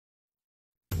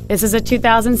This is a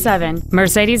 2007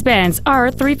 Mercedes-Benz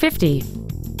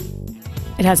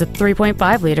R350. It has a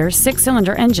 3.5-liter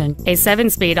 6-cylinder engine, a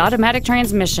 7-speed automatic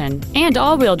transmission, and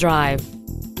all-wheel drive.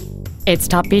 Its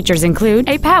top features include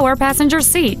a power passenger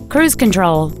seat, cruise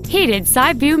control, heated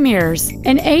side-view mirrors,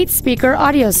 an 8-speaker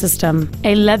audio system,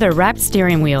 a leather-wrapped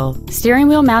steering wheel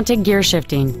mounted gear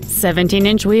shifting,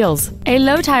 17-inch wheels, a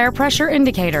low-tire pressure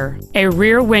indicator, a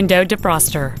rear window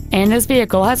defroster, and this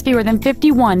vehicle has fewer than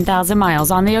 51,000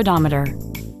 miles on the odometer.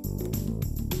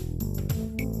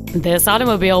 This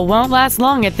automobile won't last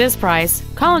long at this price.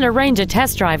 Call and arrange a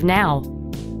test drive now.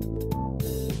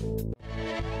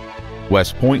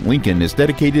 West Point Lincoln is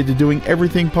dedicated to doing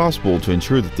everything possible to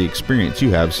ensure that the experience you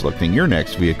have selecting your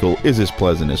next vehicle is as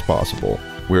pleasant as possible.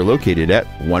 We're located at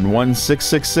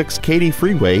 11666 Katy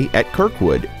Freeway at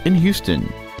Kirkwood in Houston.